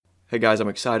Hey guys, I'm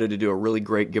excited to do a really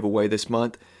great giveaway this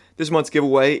month. This month's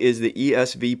giveaway is the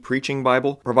ESV Preaching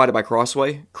Bible provided by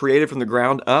Crossway. Created from the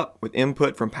ground up with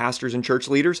input from pastors and church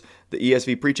leaders, the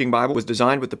ESV Preaching Bible was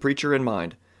designed with the preacher in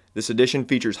mind. This edition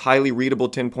features highly readable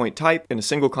 10-point type in a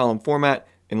single column format,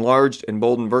 enlarged and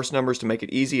boldened verse numbers to make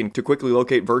it easy and to quickly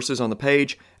locate verses on the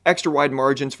page, extra wide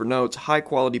margins for notes, high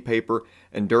quality paper,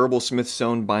 and durable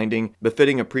Smith-sewn binding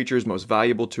befitting a preacher's most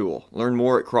valuable tool. Learn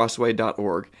more at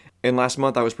crossway.org. And last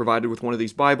month I was provided with one of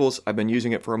these Bibles. I've been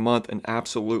using it for a month and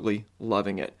absolutely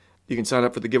loving it. You can sign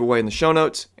up for the giveaway in the show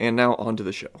notes. And now on to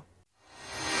the show.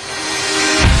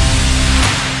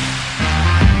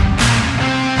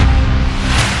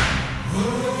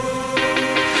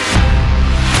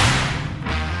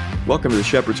 Welcome to the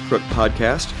Shepherd's Crook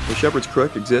podcast. The Shepherd's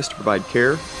Crook exists to provide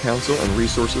care, counsel, and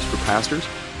resources for pastors.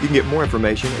 You can get more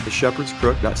information at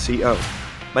theshepherdscrook.co.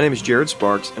 My name is Jared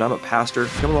Sparks, and I'm a pastor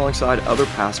coming alongside other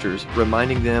pastors,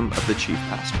 reminding them of the chief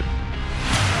pastor.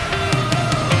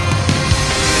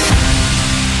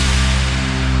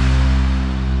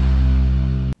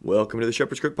 Welcome to the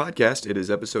Shepherd's Crook podcast. It is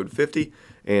episode 50,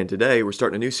 and today we're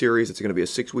starting a new series. It's going to be a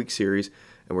 6-week series,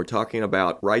 and we're talking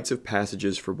about rites of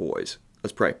passages for boys.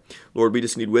 Let's pray. Lord, we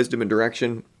just need wisdom and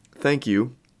direction. Thank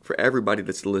you for everybody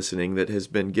that's listening that has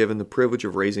been given the privilege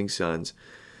of raising sons.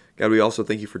 God, we also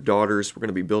thank you for daughters. We're going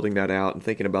to be building that out and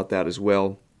thinking about that as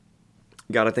well.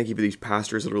 God, I thank you for these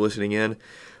pastors that are listening in.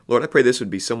 Lord, I pray this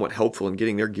would be somewhat helpful in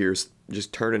getting their gears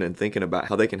just turning and thinking about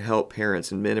how they can help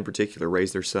parents and men in particular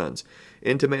raise their sons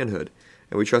into manhood.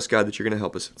 And we trust, God, that you're going to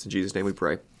help us. It's in Jesus' name we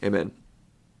pray. Amen.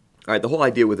 All right, the whole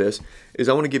idea with this is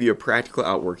I want to give you a practical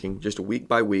outworking, just a week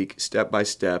by week, step by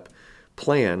step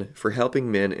plan for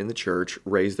helping men in the church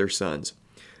raise their sons.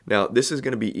 Now, this is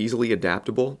going to be easily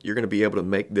adaptable. You're going to be able to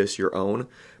make this your own.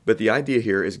 But the idea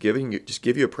here is give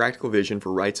you a practical vision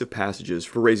for rites of passages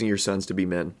for raising your sons to be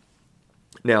men.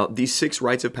 Now, these 6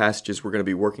 rites of passages we're going to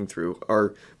be working through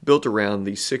are built around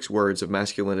these 6 words of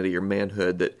masculinity or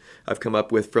manhood that I've come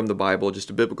up with from the Bible, just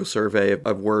a biblical survey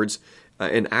of words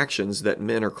and actions that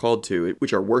men are called to,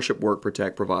 which are worship, work,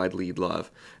 protect, provide, lead, love.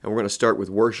 And we're going to start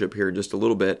with worship here in just a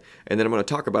little bit, and then I'm going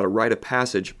to talk about a rite of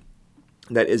passage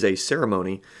that is a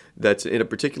ceremony that's in a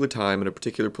particular time, in a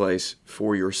particular place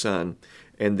for your son.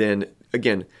 And then,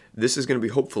 again, this is going to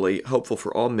be hopefully helpful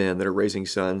for all men that are raising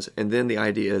sons. And then the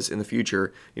idea is in the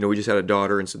future, we just had a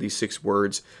daughter, and so these 6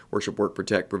 words, worship, work,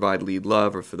 protect, provide, lead,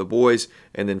 love, are for the boys.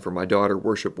 And then for my daughter,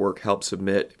 worship, work, help,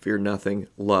 submit, fear nothing,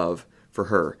 love for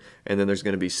her. And then there's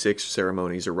going to be 6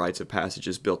 ceremonies or rites of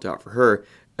passages built out for her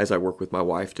as I work with my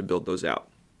wife to build those out.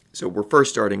 So we're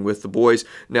first starting with the boys.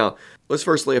 Now, let's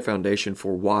first lay a foundation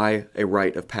for why a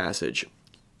rite of passage.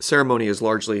 Ceremony is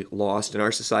largely lost in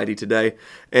our society today,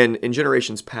 and in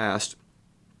generations past,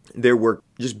 there were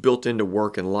just built into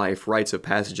work and life rites of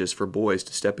passages for boys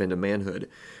to step into manhood.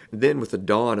 Then with the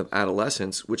dawn of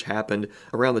adolescence, which happened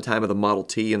around the time of the Model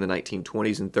T in the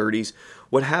 1920s and 30s,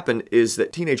 what happened is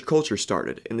that teenage culture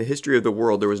started. In the history of the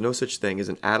world, there was no such thing as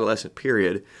an adolescent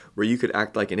period where you could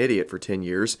act like an idiot for 10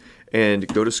 years and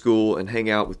go to school and hang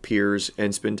out with peers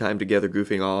and spend time together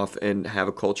goofing off and have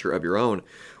a culture of your own.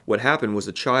 What happened was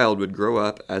a child would grow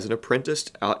up as an apprentice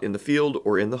out in the field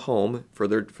or in the home for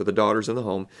the daughters in the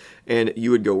home, and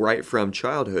you would go right from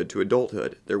childhood to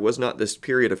adulthood. There was not this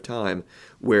period of time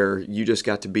where you just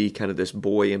got to be kind of this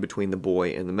boy in between the boy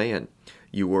and the man.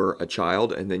 You were a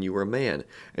child and then you were a man.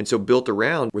 And so built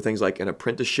around were things like an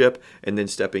apprenticeship and then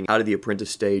stepping out of the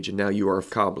apprentice stage and now you are a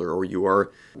cobbler or you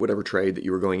are whatever trade that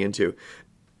you were going into.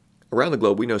 Around the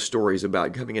globe, we know stories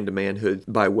about coming into manhood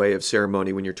by way of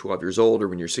ceremony when you're 12 years old or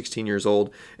when you're 16 years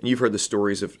old. And you've heard the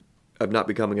stories of not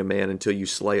becoming a man until you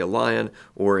slay a lion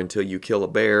or until you kill a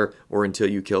bear or until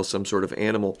you kill some sort of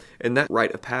animal. And that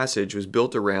rite of passage was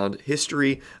built around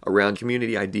history, around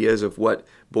community ideas of what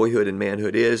boyhood and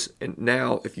manhood is. And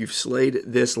now, if you've slayed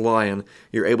this lion,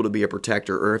 you're able to be a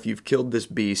protector. Or if you've killed this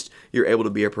beast, you're able to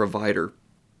be a provider.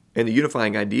 And the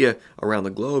unifying idea around the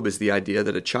globe is the idea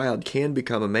that a child can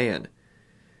become a man,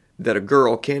 that a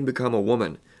girl can become a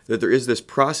woman, that there is this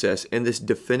process and this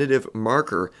definitive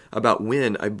marker about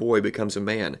when a boy becomes a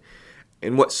man.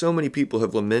 And what so many people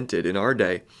have lamented in our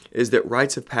day is that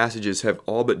rites of passages have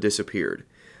all but disappeared.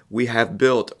 We have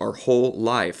built our whole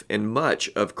life and much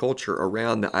of culture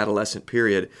around the adolescent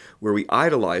period where we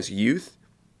idolize youth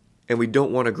and we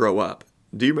don't want to grow up.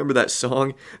 Do you remember that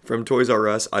song from Toys R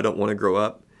Us, I Don't Want to Grow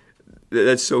Up?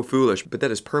 That's so foolish, but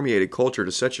that has permeated culture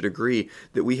to such a degree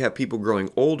that we have people growing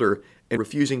older and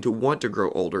refusing to want to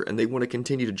grow older, and they want to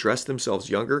continue to dress themselves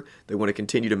younger. They want to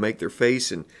continue to make their face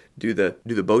and do the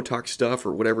Botox stuff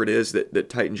or whatever it is that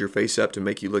tightens your face up to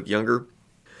make you look younger.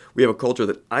 We have a culture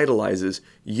that idolizes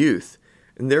youth.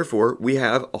 And therefore, we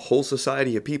have a whole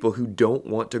society of people who don't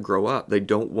want to grow up. They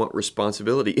don't want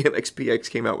responsibility. MXPX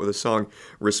came out with a song,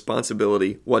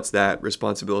 Responsibility. What's that?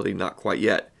 Responsibility, not quite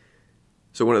yet.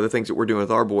 So one of the things that we're doing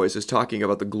with our boys is talking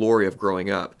about the glory of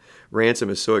growing up. Ransom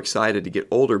is so excited to get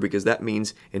older because that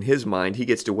means, in his mind, he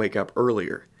gets to wake up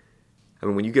earlier. I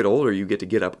mean, when you get older, you get to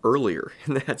get up earlier,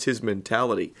 and that's his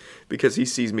mentality, because he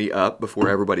sees me up before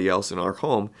everybody else in our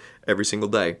home every single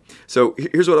day. So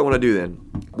here's what I want to do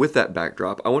then. With that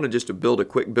backdrop, I want to just to build a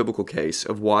quick biblical case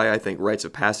of why I think rites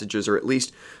of passages, or at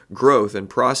least growth and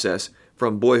process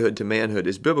from boyhood to manhood,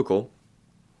 is biblical.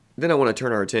 Then I want to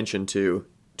turn our attention to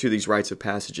these rites of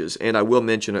passages. And I will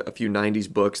mention a few 90s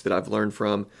books that I've learned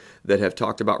from that have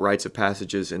talked about rites of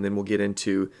passages, and then we'll get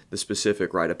into the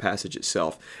specific rite of passage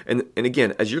itself. And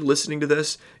again, as you're listening to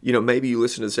this, maybe you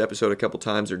listen to this episode a couple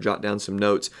times or jot down some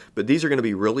notes, but these are going to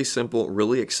be really simple,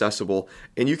 really accessible,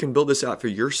 and you can build this out for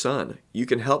your son. You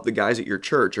can help the guys at your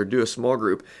church or do a small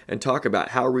group and talk about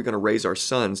how are we going to raise our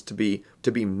sons to be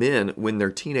men when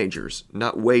they're teenagers,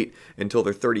 not wait until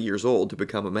they're 30 years old to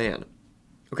become a man.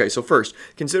 Okay, so first,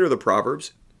 consider the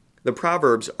Proverbs. The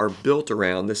Proverbs are built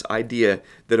around this idea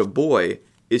that a boy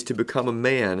is to become a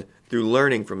man through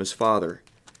learning from his father.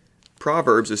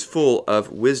 Proverbs is full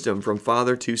of wisdom from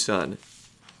father to son.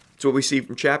 So what we see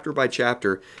from chapter by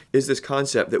chapter is this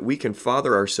concept that we can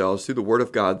father ourselves through the Word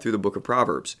of God through the book of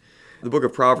Proverbs. The book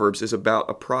of Proverbs is about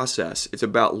a process. It's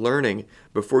about learning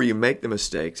before you make the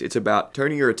mistakes. It's about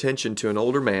turning your attention to an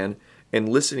older man and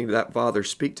listening to that father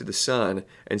speak to the son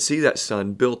and see that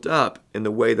son built up in the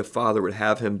way the father would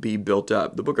have him be built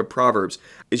up. The book of Proverbs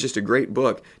is just a great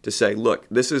book to say, look,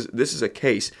 this is a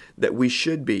case that we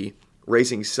should be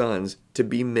raising sons to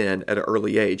be men at an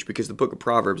early age, because the book of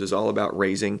Proverbs is all about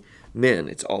raising men.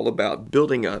 It's all about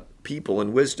building up people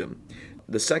in wisdom.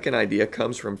 The second idea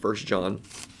comes from 1 John.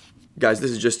 Guys,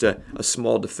 this is just a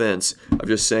small defense of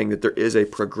just saying that there is a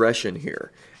progression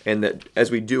here, and that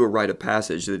as we do a rite of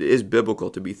passage, that it is biblical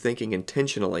to be thinking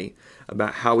intentionally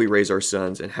about how we raise our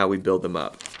sons and how we build them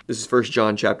up. This is 1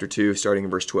 John chapter 2, starting in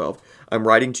verse 12. I'm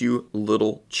writing to you,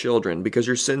 little children, because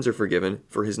your sins are forgiven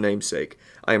for his name's sake.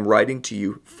 I am writing to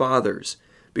you, fathers,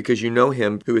 because you know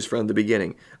him who is from the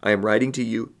beginning. I am writing to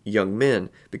you, young men,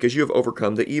 because you have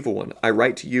overcome the evil one. I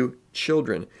write to you,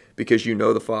 children, because you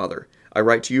know the Father. I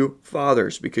write to you,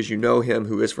 fathers, because you know him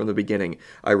who is from the beginning.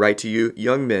 I write to you,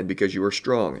 young men, because you are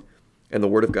strong, and the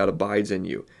word of God abides in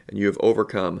you, and you have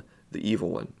overcome the evil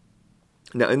one.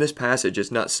 Now, in this passage,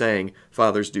 it's not saying,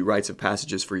 fathers, do rites of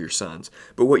passages for your sons.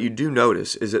 But what you do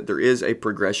notice is that there is a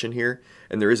progression here,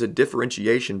 and there is a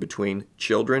differentiation between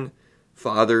children,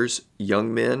 fathers,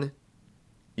 young men.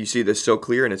 You see this so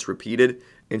clear, and it's repeated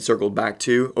and circled back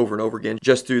to over and over again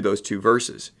just through those two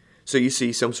verses. So you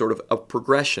see some sort of a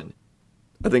progression.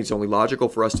 I think it's only logical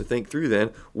for us to think through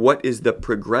then, what is the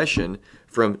progression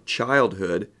from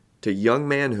childhood to young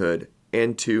manhood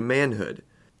and to manhood?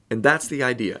 And that's the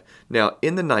idea. Now,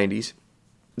 in the 90s,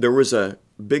 there was a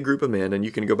big group of men, and you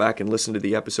can go back and listen to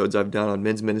the episodes I've done on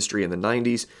men's ministry in the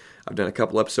 90s. I've done a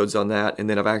couple episodes on that, and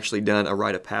then I've actually done a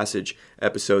Rite of Passage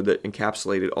episode that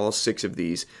encapsulated all 6 of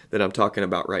these that I'm talking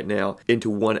about right now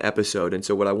into one episode. And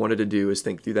so what I wanted to do is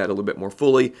think through that a little bit more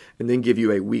fully, and then give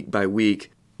you a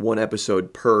week-by-week, one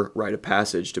episode per Rite of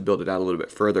Passage to build it out a little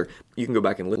bit further. You can go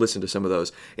back and listen to some of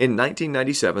those. In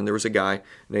 1997, there was a guy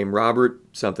named Robert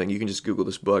something. You can just Google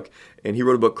this book, and he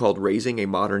wrote a book called Raising a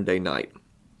Modern Day Knight.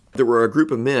 There were a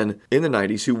group of men in the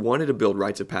 90s who wanted to build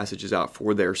rites of passages out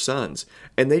for their sons,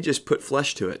 and they just put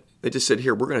flesh to it. They just said,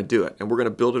 here, we're going to do it, and we're going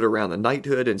to build it around the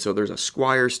knighthood, and so there's a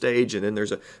squire stage, and then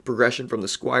there's a progression from the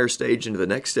squire stage into the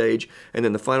next stage, and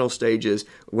then the final stage is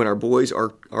when our boys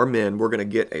are men, we're going to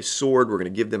get a sword, we're going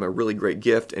to give them a really great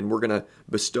gift, and we're going to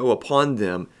bestow upon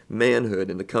them manhood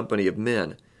in the company of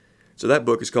men. So that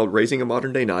book is called Raising a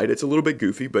Modern Day Knight. It's a little bit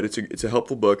goofy, but it's a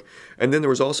helpful book. And then there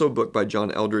was also a book by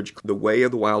John Eldredge, The Way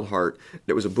of the Wild Heart.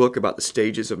 That was a book about the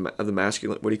stages of the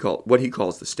masculine, what he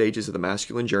calls the stages of the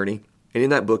masculine journey. And in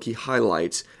that book, he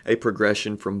highlights a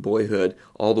progression from boyhood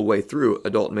all the way through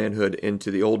adult manhood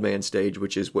into the old man stage,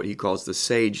 which is what he calls the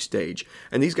sage stage.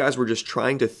 And these guys were just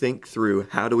trying to think through,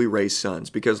 how do we raise sons?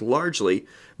 Because largely,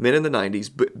 men in the 90s,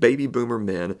 baby boomer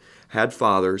men, had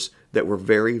fathers that were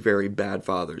very, very bad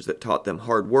fathers that taught them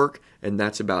hard work, and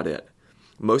that's about it.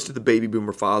 Most of the baby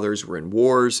boomer fathers were in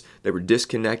wars. They were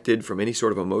disconnected from any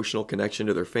sort of emotional connection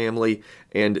to their family,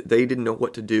 and they didn't know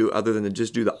what to do other than to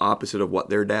just do the opposite of what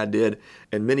their dad did,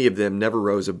 and many of them never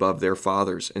rose above their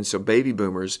fathers. And so baby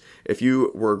boomers, if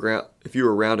you were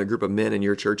around a group of men in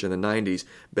your church in the 90s,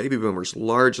 baby boomers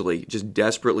largely just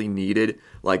desperately needed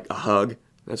like a hug,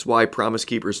 That's why Promise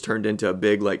Keepers turned into a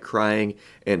big crying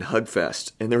and hug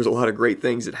fest. And there was a lot of great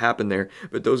things that happened there,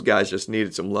 but those guys just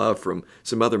needed some love from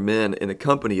some other men in a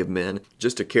company of men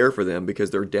just to care for them because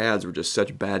their dads were just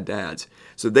such bad dads.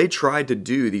 So they tried to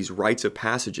do these rites of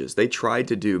passages.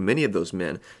 Many of those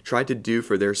men tried to do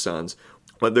for their sons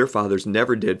what their fathers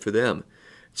never did for them.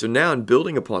 So now in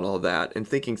building upon all that and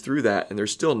thinking through that, and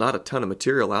there's still not a ton of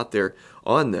material out there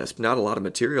on this, not a lot of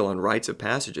material on rites of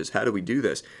passages. How do we do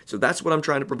this? So that's what I'm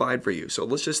trying to provide for you. So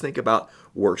let's just think about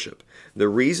worship. The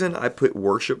reason I put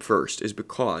worship first is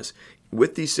because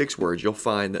with these 6 words, you'll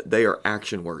find that they are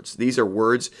action words. These are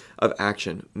words of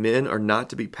action. Men are not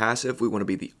to be passive. We want to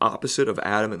be the opposite of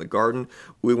Adam in the garden.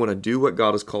 We want to do what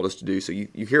God has called us to do. So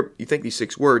you think these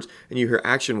 6 words and you hear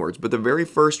action words. But the very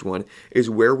first one is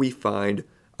where we find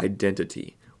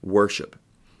identity, worship.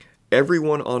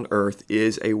 Everyone on earth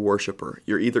is a worshiper.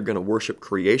 You're either going to worship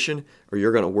creation or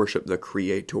you're going to worship the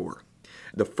Creator.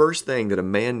 The first thing that a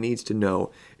man needs to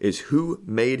know is who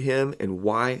made him and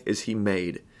why is he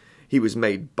made. He was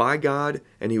made by God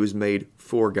and he was made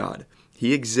for God.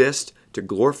 He exists to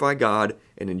glorify God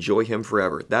and enjoy Him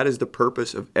forever. That is the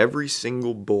purpose of every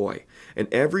single boy.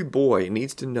 And every boy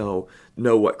needs to know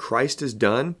what Christ has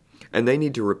done, and they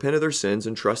need to repent of their sins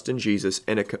and trust in Jesus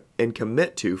and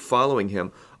commit to following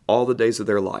Him all the days of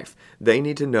their life. They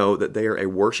need to know that they are a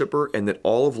worshiper and that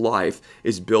all of life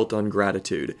is built on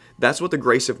gratitude. That's what the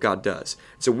grace of God does.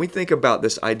 So when we think about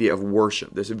this idea of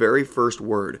worship, this very first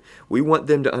word, we want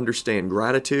them to understand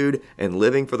gratitude and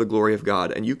living for the glory of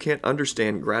God. And you can't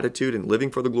understand gratitude and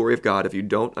living for the glory of God if you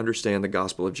don't understand the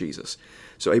gospel of Jesus.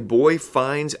 So a boy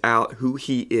finds out who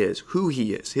he is,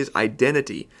 his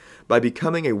identity, by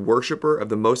becoming a worshiper of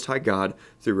the Most High God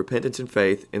through repentance and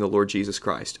faith in the Lord Jesus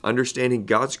Christ, understanding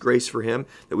God's grace for him,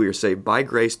 that we are saved by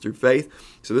grace through faith.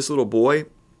 So this little boy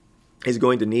is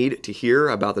going to need to hear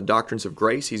about the doctrines of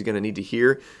grace. He's going to need to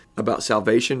hear about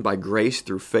salvation by grace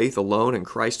through faith alone and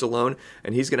Christ alone.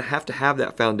 And he's going to have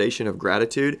that foundation of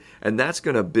gratitude, and that's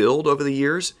going to build over the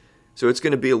years. So it's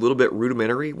going to be a little bit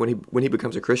rudimentary when he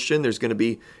becomes a Christian. There's going to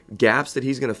be gaps that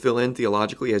he's going to fill in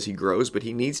theologically as he grows, but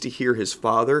he needs to hear his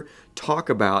father talk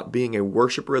about being a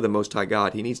worshiper of the Most High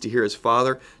God. He needs to hear his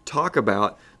father talk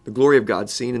about the glory of God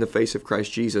seen in the face of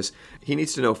Christ Jesus. He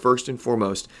needs to know first and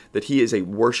foremost that he is a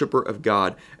worshiper of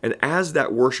God. And as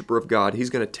that worshiper of God, he's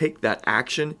going to take that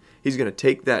action, he's going to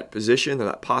take that position and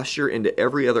that posture into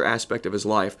every other aspect of his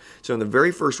life. So in the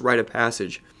very first rite of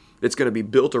passage, it's going to be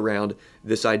built around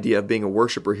this idea of being a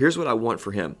worshiper. Here's what I want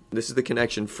for him. This is the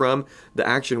connection from the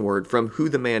action word, from who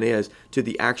the man is, to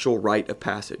the actual rite of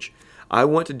passage. I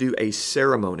want to do a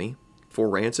ceremony for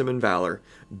ransom and valor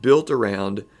built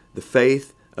around the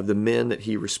faith of the men that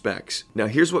he respects. Now,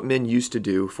 here's what men used to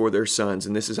do for their sons,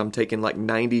 and I'm taking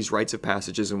 90s rites of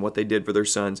passages and what they did for their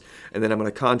sons, and then I'm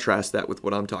going to contrast that with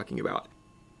what I'm talking about.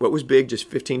 What was big just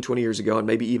 15, 20 years ago, and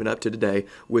maybe even up to today,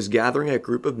 was gathering a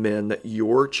group of men that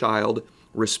your child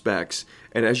respects.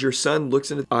 And as your son looks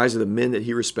into the eyes of the men that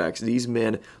he respects, these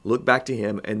men look back to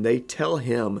him and they tell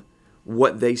him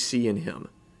what they see in him.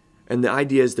 And the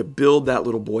idea is to build that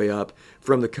little boy up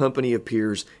from the company of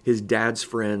peers, his dad's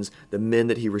friends, the men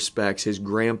that he respects, his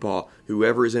grandpa,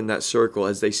 whoever is in that circle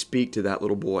as they speak to that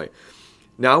little boy.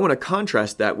 Now, I want to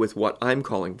contrast that with what I'm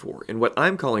calling for. And what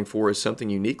I'm calling for is something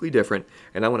uniquely different,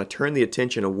 and I want to turn the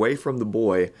attention away from the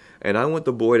boy, and I want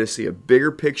the boy to see a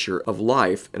bigger picture of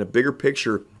life and a bigger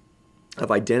picture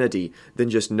of identity than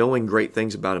just knowing great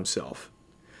things about himself.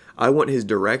 I want his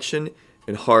direction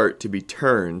and heart to be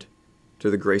turned to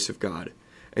the grace of God.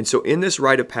 And so in this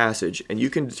rite of passage, and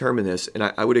you can determine this, and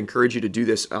I would encourage you to do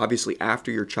this obviously after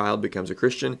your child becomes a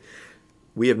Christian.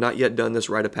 We have not yet done this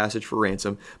rite of passage for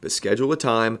ransom, but schedule a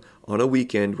time on a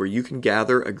weekend where you can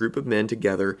gather a group of men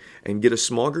together and get a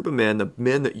small group of men, the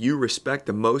men that you respect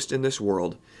the most in this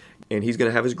world. And he's going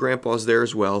to have his grandpas there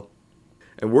as well.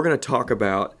 And we're going to talk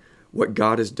about what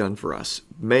God has done for us.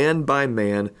 Man by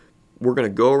man, we're going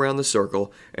to go around the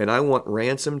circle, and I want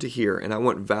ransom to hear, and I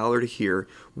want valor to hear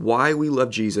why we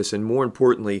love Jesus, and more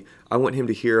importantly, I want him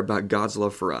to hear about God's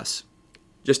love for us.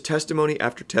 Just testimony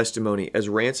after testimony, as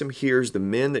Ransom hears the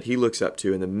men that he looks up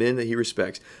to and the men that he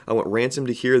respects, I want Ransom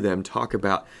to hear them talk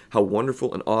about how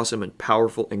wonderful and awesome and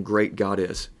powerful and great God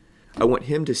is. I want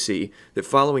him to see that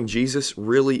following Jesus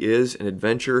really is an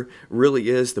adventure, really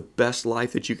is the best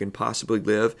life that you can possibly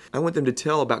live. I want them to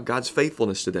tell about God's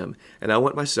faithfulness to them, and I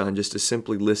want my son just to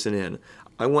simply listen in.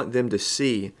 I want them to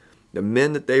see the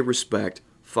men that they respect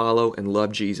follow and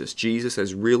love Jesus. Jesus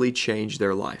has really changed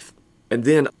their life. And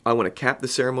then I want to cap the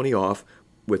ceremony off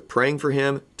with praying for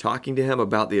him, talking to him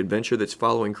about the adventure that's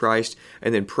following Christ,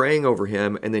 and then praying over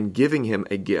him, and then giving him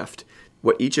a gift.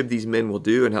 What each of these men will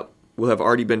do and will have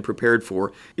already been prepared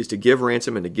for is to give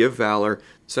ransom and to give valor,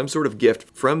 some sort of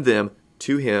gift from them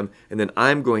to him, and then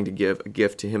I'm going to give a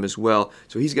gift to him as well.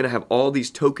 So he's going to have all these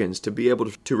tokens to be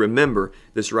able to remember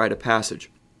this rite of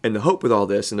passage. And the hope with all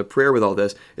this and the prayer with all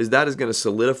this is that is going to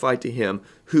solidify to him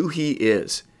who he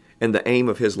is and the aim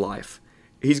of his life.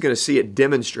 He's going to see it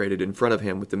demonstrated in front of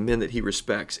him with the men that he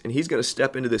respects. And he's going to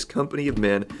step into this company of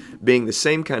men being the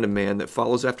same kind of man that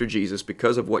follows after Jesus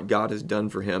because of what God has done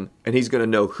for him. And he's going to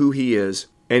know who he is,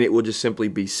 and it will just simply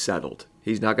be settled.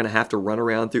 He's not going to have to run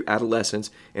around through adolescence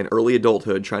and early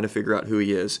adulthood trying to figure out who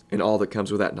he is and all that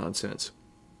comes with that nonsense.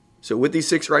 So with these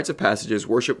 6 rites of passages,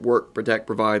 worship, work, protect,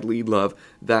 provide, lead, love,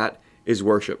 that is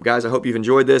worship. Guys, I hope you've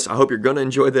enjoyed this. I hope you're going to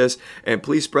enjoy this. And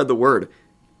please spread the word.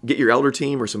 Get your elder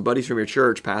team or some buddies from your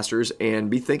church, pastors,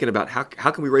 and be thinking about how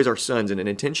can we raise our sons in an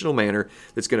intentional manner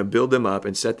that's going to build them up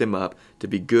and set them up to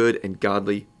be good and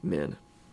godly men.